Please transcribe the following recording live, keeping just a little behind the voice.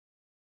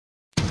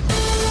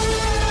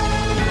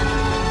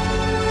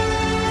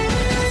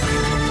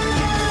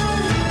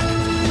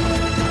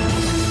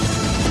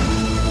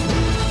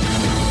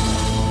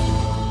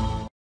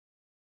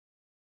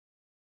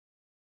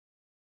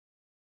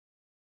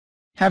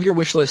Have your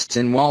wish lists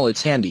and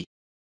wallets handy.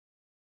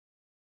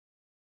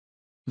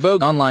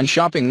 Vogue Online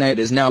Shopping Night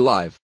is now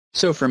live,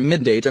 so from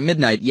midday to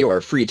midnight you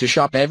are free to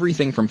shop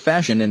everything from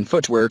fashion and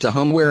footwear to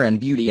homeware and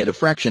beauty at a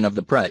fraction of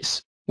the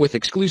price, with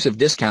exclusive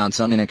discounts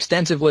on an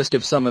extensive list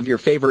of some of your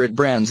favorite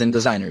brands and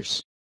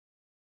designers.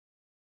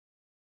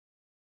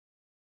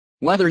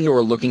 Whether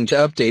you're looking to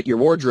update your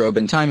wardrobe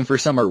in time for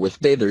summer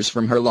with bathers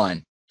from her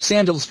line,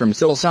 sandals from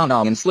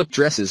Silsana and slip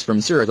dresses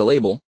from Sura the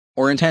Label,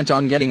 or intent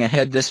on getting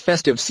ahead this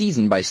festive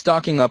season by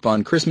stocking up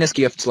on Christmas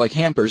gifts like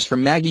hampers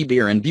from Maggie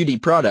Beer and beauty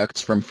products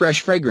from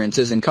Fresh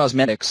Fragrances and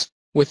Cosmetics,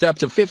 with up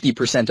to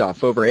 50%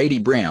 off over 80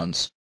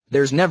 brands,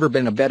 there's never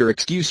been a better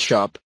excuse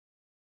shop.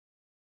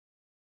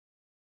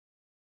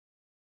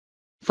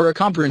 For a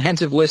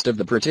comprehensive list of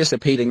the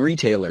participating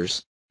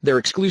retailers, their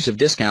exclusive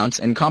discounts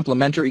and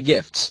complimentary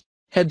gifts,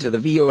 head to the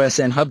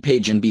VOSN Hub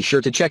page and be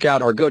sure to check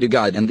out our go-to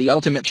guide and the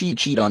ultimate cheat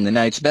sheet on the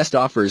night's best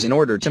offers in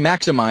order to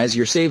maximize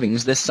your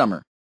savings this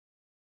summer.